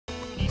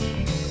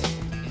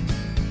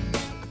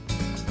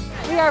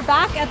are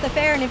back at the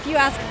fair, and if you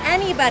ask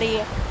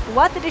anybody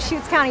what the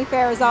Deschutes County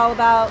Fair is all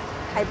about,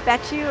 I bet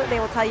you they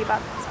will tell you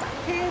about the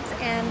kids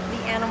and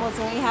the animals.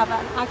 And we have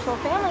an actual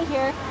family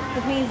here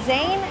with me,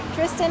 Zane,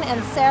 Tristan, and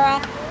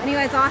Sarah. And you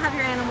guys all have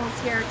your animals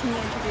here. Can you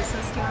introduce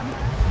us to them?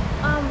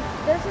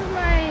 This is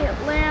my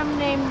lamb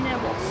named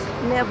Nibbles.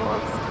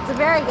 Nibbles. It's a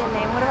very good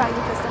name. What about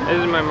you, Tristan? This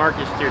is my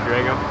market steer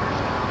Drago.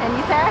 And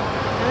you, Sarah?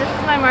 And this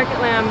is my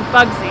market lamb,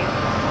 Bugsy.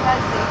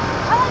 Bugsy.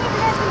 How long have you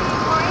guys been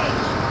doing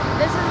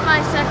 4-H? This is my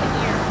second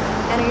year.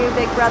 And are you a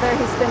big brother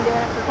who's been doing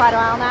it for quite a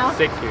while now?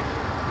 6 years.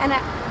 And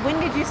when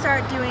did you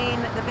start doing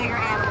the bigger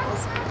animals?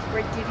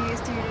 Or did you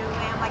used to do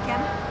lamb like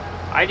him?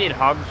 I did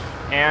hogs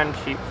and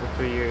sheep for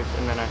 3 years,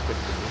 and then I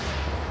switched to sheep.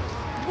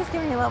 He's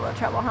giving you a little bit of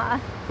trouble, huh?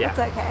 Yeah.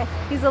 That's okay.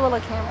 He's a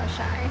little camera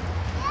shy.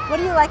 What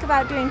do you like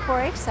about doing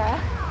 4-H, Sarah?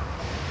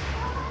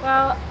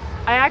 Well,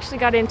 I actually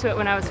got into it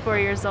when I was 4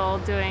 years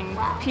old doing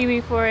Pee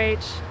Wee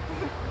 4-H.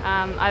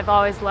 I've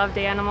always loved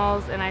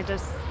animals, and I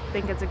just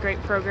think it's a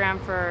great program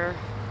for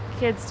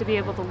kids to be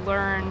able to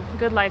learn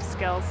good life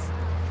skills.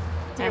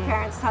 Do your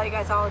parents tell you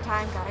guys all the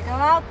time, gotta go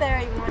out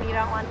there even when you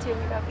don't want to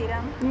and you go feed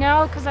them?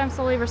 No, because I'm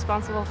solely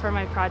responsible for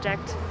my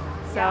project.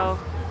 So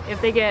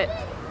if they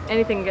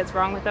anything gets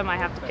wrong with them, I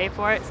have to pay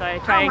for it. So I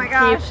try and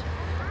keep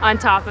on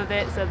top of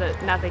it so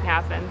that nothing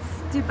happens.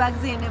 Do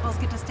Bugsy and Nibbles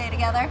get to stay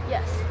together?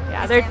 Yes.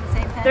 Yeah, they stay in the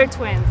same pen? They're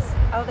twins.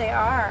 Oh, they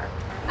are.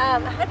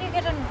 How do you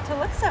get them to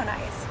look so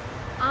nice?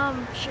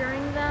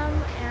 Shearing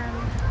them and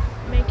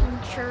making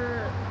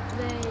sure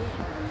they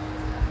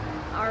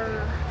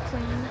are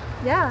clean.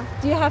 Yeah.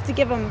 Do you have to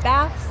give them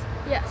baths?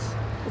 Yes.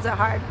 Is it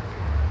hard?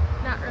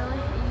 Not really.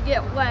 You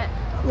get wet.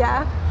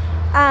 Yeah.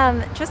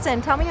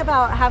 Tristan, tell me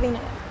about having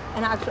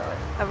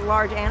a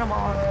large animal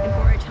in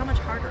 4-H. How much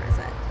harder is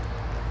it?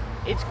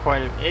 It's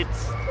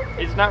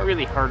it's not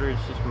really harder.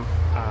 It's just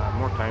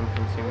more time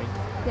consuming.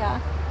 Yeah.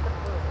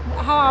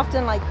 How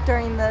often, like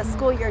during the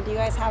school year, do you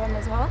guys have them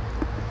as well?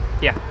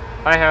 Yeah,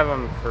 I have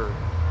them for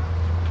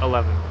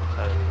 11 months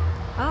out of the year.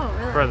 Oh,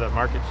 really? For the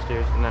market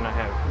steers, and then I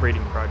have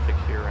breeding projects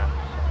year round.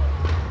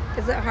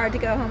 Is it hard to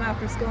go home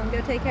after school and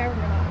go take care of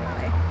them? Not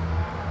really.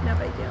 No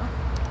big deal.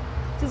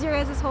 Does your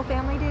guys' whole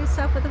family do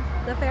stuff with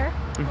the fair?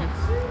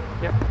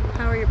 Mm-hmm. Yep.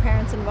 How are your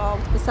parents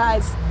involved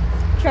besides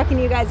trucking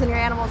you guys and your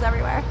animals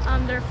everywhere?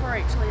 They're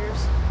 4-H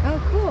leaders. Oh,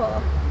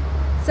 cool.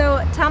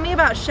 So tell me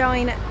about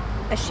showing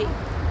a sheep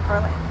or a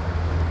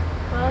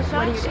lamb. Well,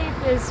 showing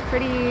sheep is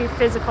pretty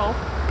physical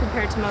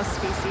compared to most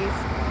species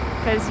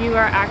because you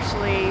are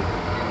actually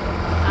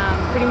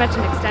pretty much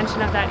an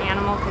extension of that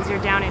animal because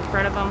you're down in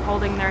front of them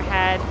holding their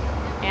head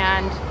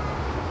and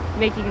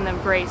making them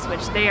brace,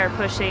 which they are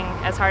pushing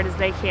as hard as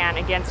they can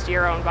against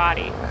your own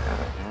body.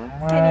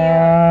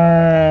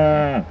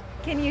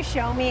 Can you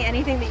show me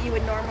anything that you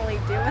would normally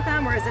do with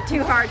them, or is it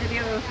too hard to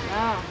do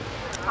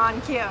on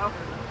cue?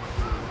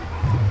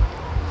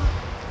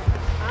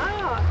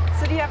 Oh,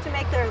 so do you have to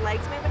make their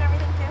legs move and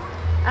everything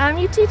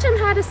too? You teach them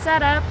how to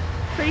set up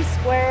pretty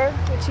square,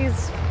 which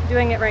he's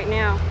doing it right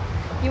now.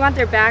 You want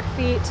their back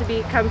feet to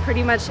become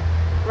pretty much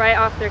right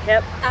off their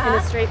hip in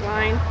a straight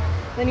line.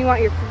 Then you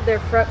want their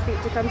front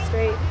feet to come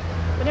straight.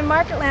 But in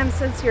market lambs,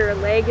 since your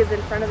leg is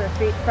in front of their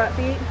front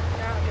feet,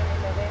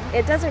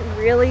 it doesn't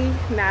really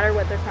matter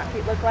what their front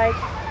feet look like.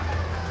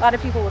 A lot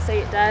of people will say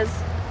it does,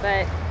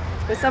 but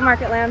with some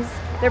market lambs,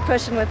 they're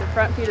pushing with their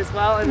front feet as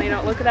well, and they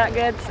don't look that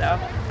good, so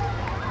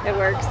it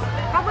works.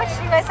 How much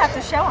do you guys have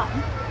to show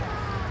them?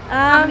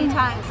 How many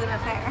times in a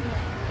fair?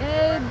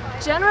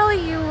 Generally,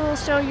 you will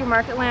show your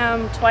market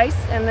lamb twice,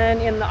 and then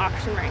in the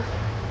auction ring.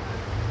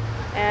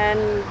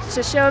 And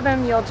to show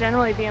them, you'll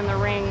generally be in the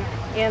ring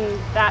in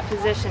that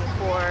position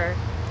for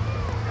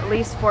at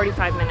least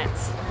 45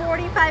 minutes.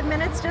 45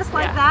 minutes just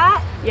like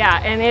that?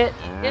 Yeah, and it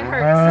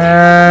hurts.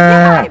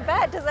 Yeah, I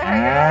bet. Does it hurt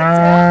your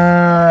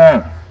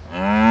legs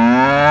too?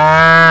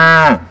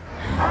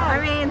 I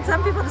mean,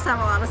 some people just have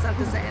a lot of stuff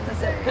to say in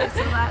this area,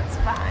 so that's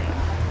fine.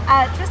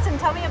 Tristan,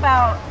 tell me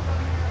about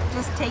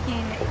just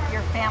taking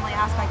your family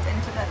aspect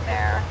into the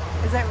fair.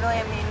 Is it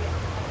really, I mean,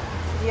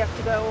 do you have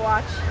to go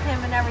watch him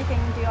and everything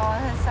and do all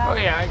of his stuff? Oh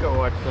yeah, I go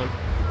watch them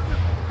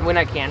when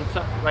I can.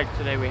 So, like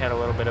today we had a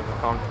little bit of a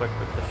conflict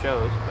with the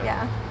shows, but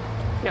yeah,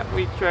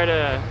 we try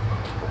to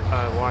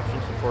watch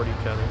and support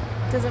each other.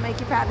 Does it make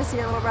you proud to see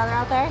your little brother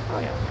out there? Oh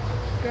yeah.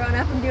 Growing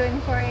up and doing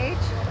 4-H?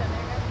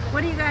 What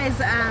do you guys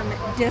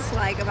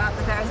dislike about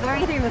the fair? Is there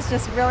anything that's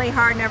just really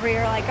hard and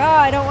you're like, oh,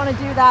 I don't want to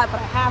do that,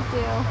 but I have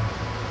to?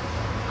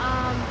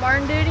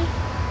 Barn duty.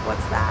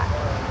 What's that?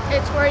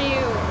 It's where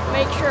you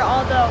make sure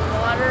all the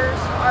waters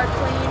are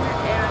clean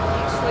and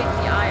you sweep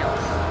the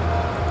aisles.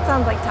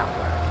 Sounds like tough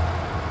work.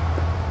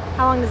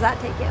 How long does that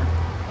take you?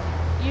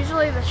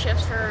 Usually the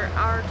shifts are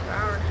hour to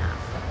hour and a half.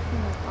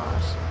 Oh my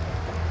gosh.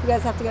 You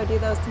guys have to go do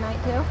those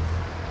tonight too?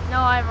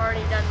 No, I've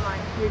already done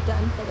mine. You're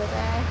done for the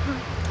day.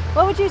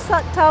 What would you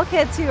tell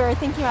kids who are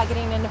thinking about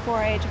getting into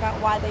 4-H about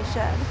why they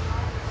should?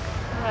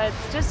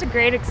 It's just a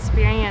great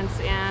experience,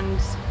 and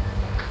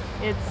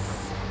it's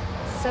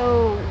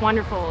so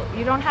wonderful.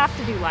 You don't have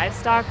to do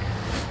livestock.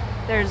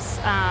 There's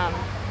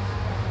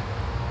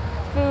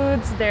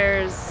foods,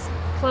 there's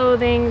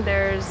clothing,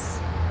 there's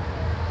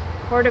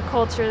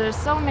horticulture. There's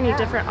so many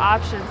different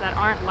options that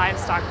aren't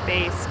livestock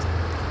based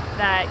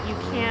that you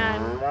can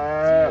do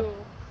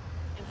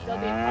and still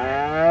be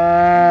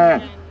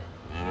part. And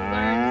you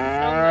learn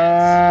so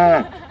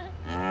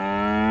much.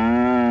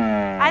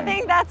 I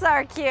think that's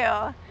our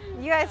cue.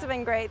 You guys have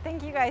been great.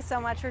 Thank you guys so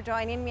much for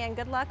joining me, and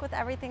good luck with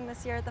everything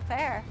this year at the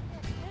fair.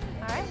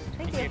 All right,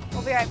 thank you.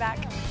 We'll be right back.